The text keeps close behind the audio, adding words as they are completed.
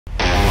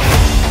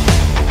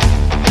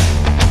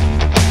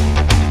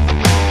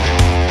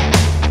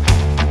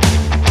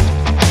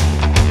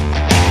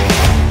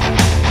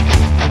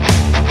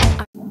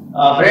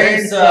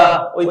Friends,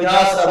 with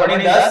us,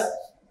 Vanik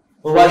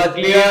who has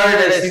cleared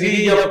a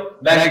series of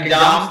bank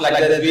exams like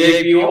the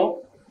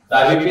Sbi-Po, the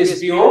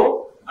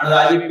Ibps-Po, and the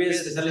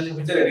Ibps Specialist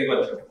Officer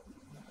Agriculture.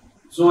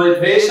 So, a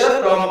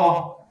fresher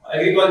from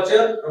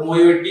agriculture from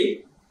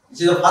UAT.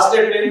 This is the first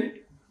attempt,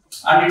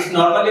 and it's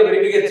normally a very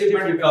big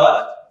achievement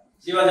because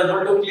she was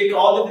able to click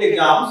all the three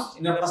exams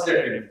in the first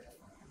attempt.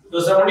 So,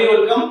 Shravani,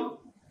 welcome.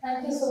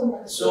 Thank you so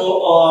much.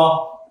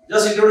 So,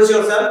 just introduce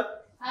yourself.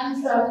 I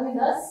am Shravani.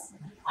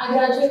 I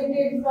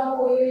graduated from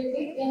UAT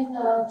in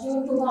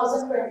June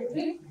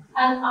 2023,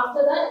 and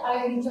after that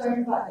I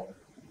joined Vanik.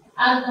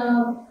 And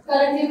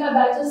currently my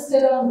batch is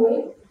still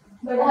ongoing,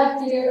 but I have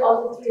cleared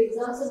all the three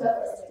exams in the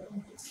first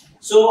attempt.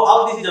 So,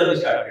 how this journey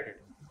started?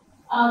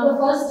 The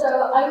first,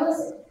 I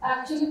was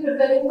actually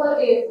preparing for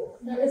Ibps-Po,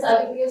 that is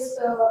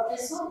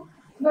Ibps-Po,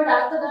 but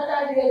after that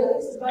I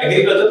realized.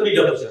 Agriculture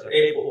field officer,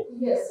 Ibps-Po.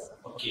 Yes.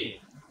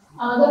 Okay.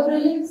 The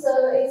prelims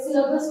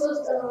syllabus was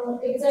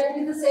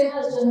exactly the same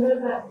as general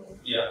banking.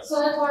 Yeah.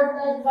 So I thought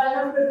that why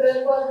not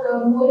prepare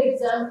for more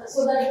exams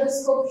so that the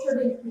scope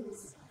should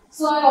increase.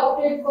 So I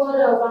opted for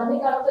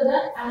Vanik after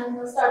that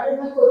and started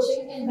my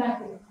coaching in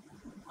banking.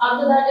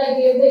 After that I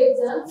gave the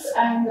exams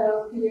and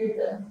cleared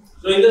them.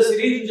 So in the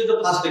series, which is the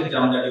first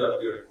exam that you have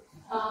cleared?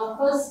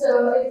 First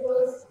it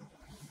was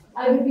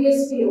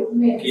Ibps-Po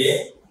mains.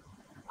 Okay.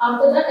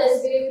 After that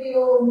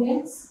Sbi-Po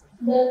mains,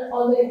 then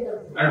all the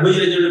interviews. And which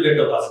result you get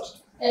the first?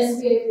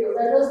 Sbi-Po.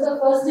 That was the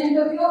first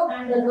interview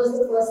and that was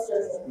the first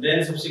result.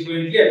 Then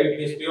subsequently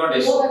Ibps-Po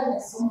and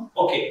SO.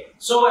 Okay.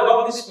 So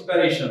about this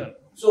preparation.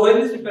 So when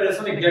this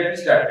preparation exactly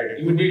started?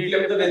 Immediately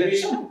after the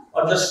graduation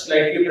or just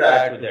slightly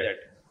prior to that?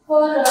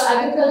 For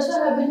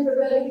agriculture, I have been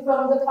preparing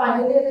from the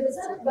final year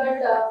itself,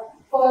 but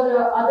for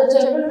other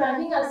general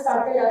banking, I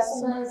started as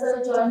soon as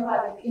I joined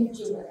Vanik in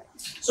July.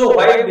 So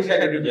why you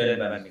decided to join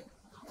Vanik?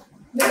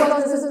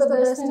 Because this is the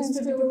best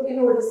institute in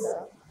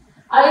Odisha.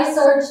 I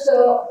searched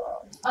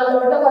a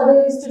lot of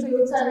other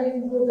institutes and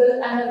in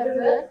Google and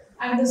everywhere,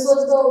 and this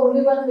was the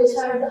only one which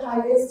had the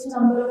highest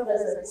number of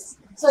results.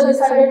 So I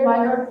decided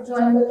why not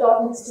join the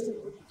top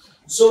institute.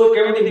 So it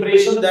came with the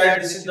impression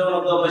that this is one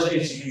of the best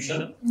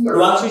institution. Yes. But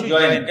once you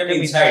join it, came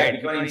inside,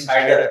 become an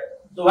insider.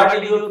 So what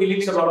are your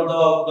feelings about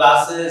the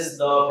classes,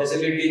 the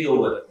facilities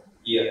over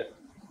here?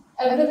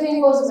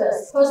 Everything was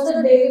best. First,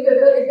 the daily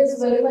paper, it is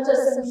very much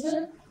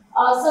essential.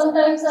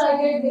 Sometimes I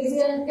get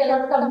busy and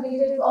cannot complete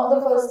it on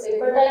the first day,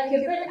 but I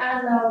keep it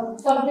and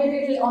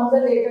complete it on the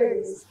later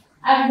days.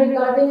 And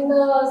regarding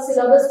the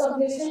syllabus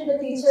completion, the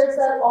teachers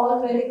are all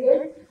very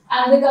good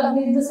and they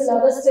complete the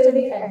syllabus till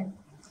the end.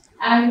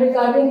 And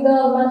regarding the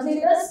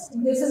monthly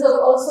test, this is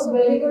also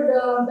very good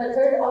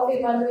method of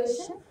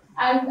evaluation,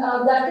 and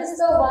that is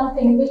the one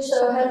thing which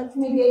helped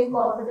me gain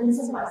confidence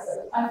in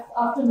myself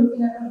after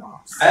looking at the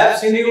marks. I have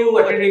seen you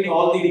attending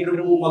all the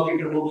mock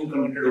interviews you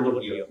conducted over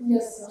here.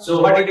 Yes, sir.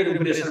 So what is your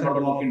impression about the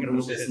mock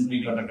interview sessions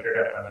being conducted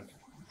at Vanik?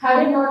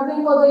 Had it not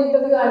been for the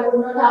interview, I would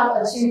not have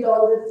achieved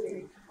all the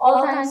three.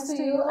 All thanks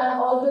to you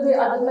and all to the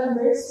other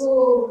members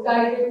who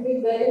guided me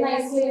very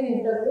nicely in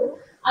interview.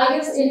 I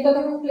guess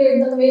interview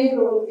played the main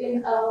role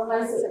in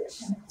my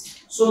selection.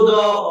 So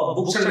the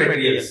books and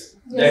materials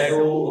that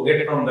you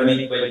get from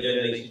Vanik by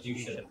the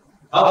institution,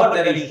 how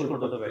are they useful for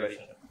the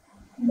preparation?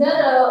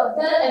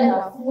 They're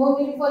enough. No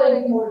need for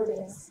any more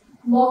things.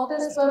 Mock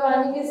test for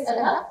Vanik is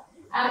enough.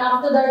 And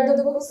after that,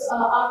 the books,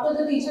 after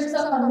the teachers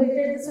have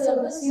completed the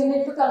syllabus, you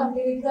need to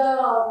complete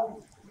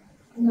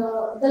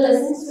the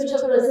lessons which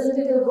are present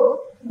in the book.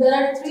 There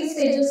are 3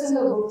 stages in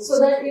the book so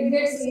that it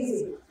gets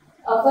easy.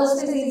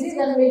 First is easy,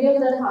 then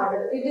medium, then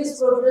harder. It is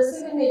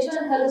progressive in nature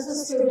and helps the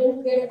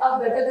student get a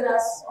better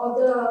grasp of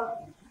the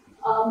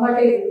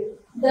material.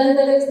 Then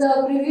there is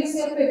the previous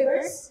year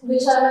papers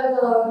which I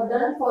have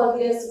done for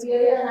the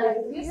SBI and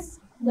IBPs.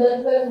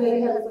 That were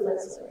very helpful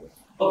as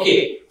well.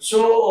 Okay,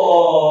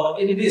 so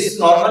in this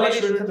normally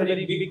students have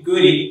very big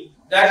query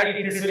that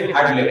it is very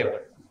hard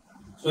labor.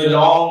 So a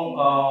long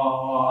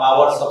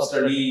hours of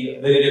study,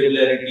 very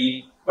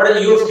regularity. What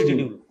is your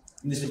schedule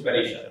in this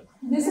preparation?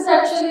 This is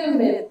actually a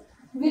myth.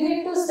 We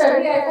need to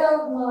study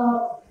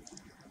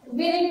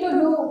we need to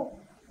do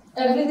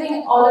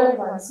everything all at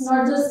once,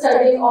 not just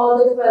studying all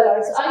the 12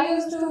 hours. I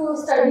used to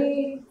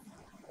study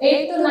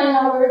 8 to 9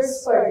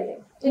 hours per day.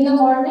 In the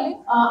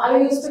morning, I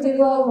used to give a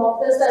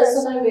mock test as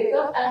soon as I wake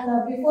up,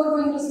 and before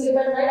going to sleep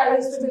at night, I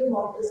used to give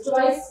mock test.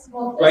 Twice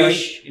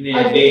in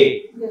a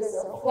day? Yes,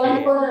 sir. Okay.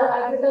 One for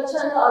agriculture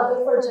and the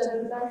other for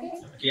general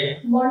banking.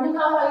 Okay. Morning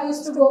half I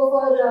used to go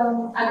for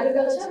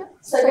agriculture,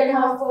 second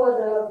half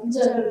for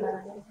general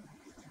banking.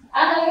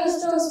 And I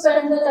used to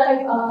spend the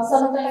time,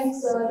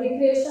 sometimes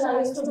recreation, I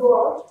used to go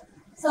out,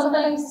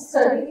 sometimes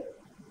study.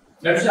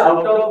 That's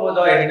out of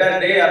the entire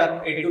day,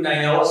 around 8 to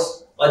 9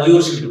 hours was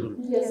your schedule.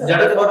 Yes, sir.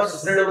 That is what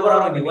spread over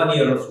around 1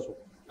 year or so,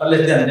 or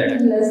less than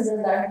that. Less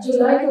than that.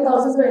 July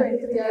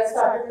 2023, I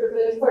started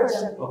preparing for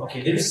general.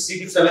 Okay, there is 6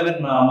 to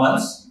 7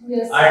 months.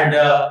 Yes. And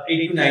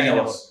 8 to 9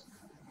 hours.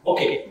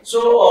 Okay,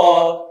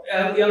 so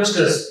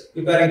youngsters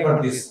preparing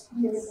for this,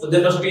 yes. so they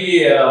must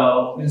be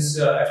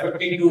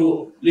affecting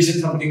to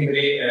listen something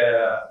very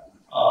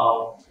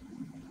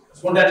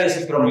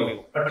spontaneously from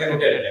you? What can you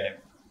tell them?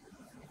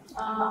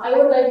 I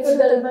would like to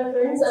tell my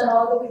friends and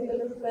all the people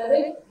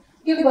preparing,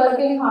 keep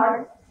working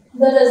hard.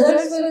 The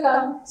results will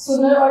come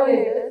sooner or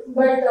later,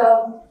 but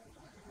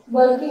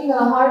working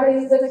hard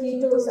is the key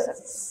to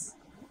success.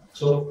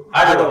 So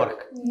hard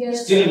work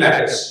still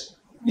matters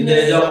in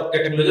the age of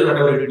technology,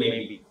 whatever it may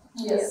be.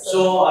 Yes.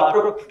 So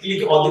after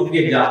clearing all the 3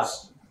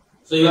 exams,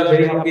 so you are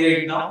very happy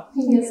right now.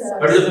 Yes, sir.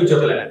 What is the future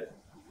plan?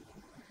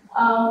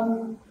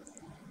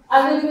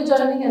 I will be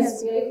joining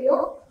Sbi-Po,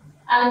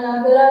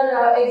 and there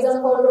are exams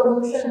for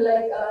promotion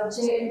like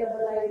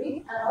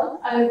JIIB and all.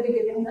 I will be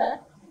giving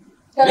that.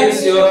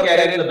 Means your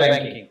career in the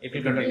banking, it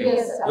will continue.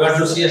 Yes, sir. You want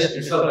to see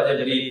yourself as a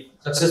very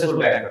successful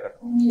banker.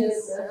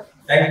 Yes, sir.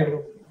 Thank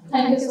you.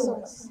 Thank you so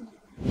much.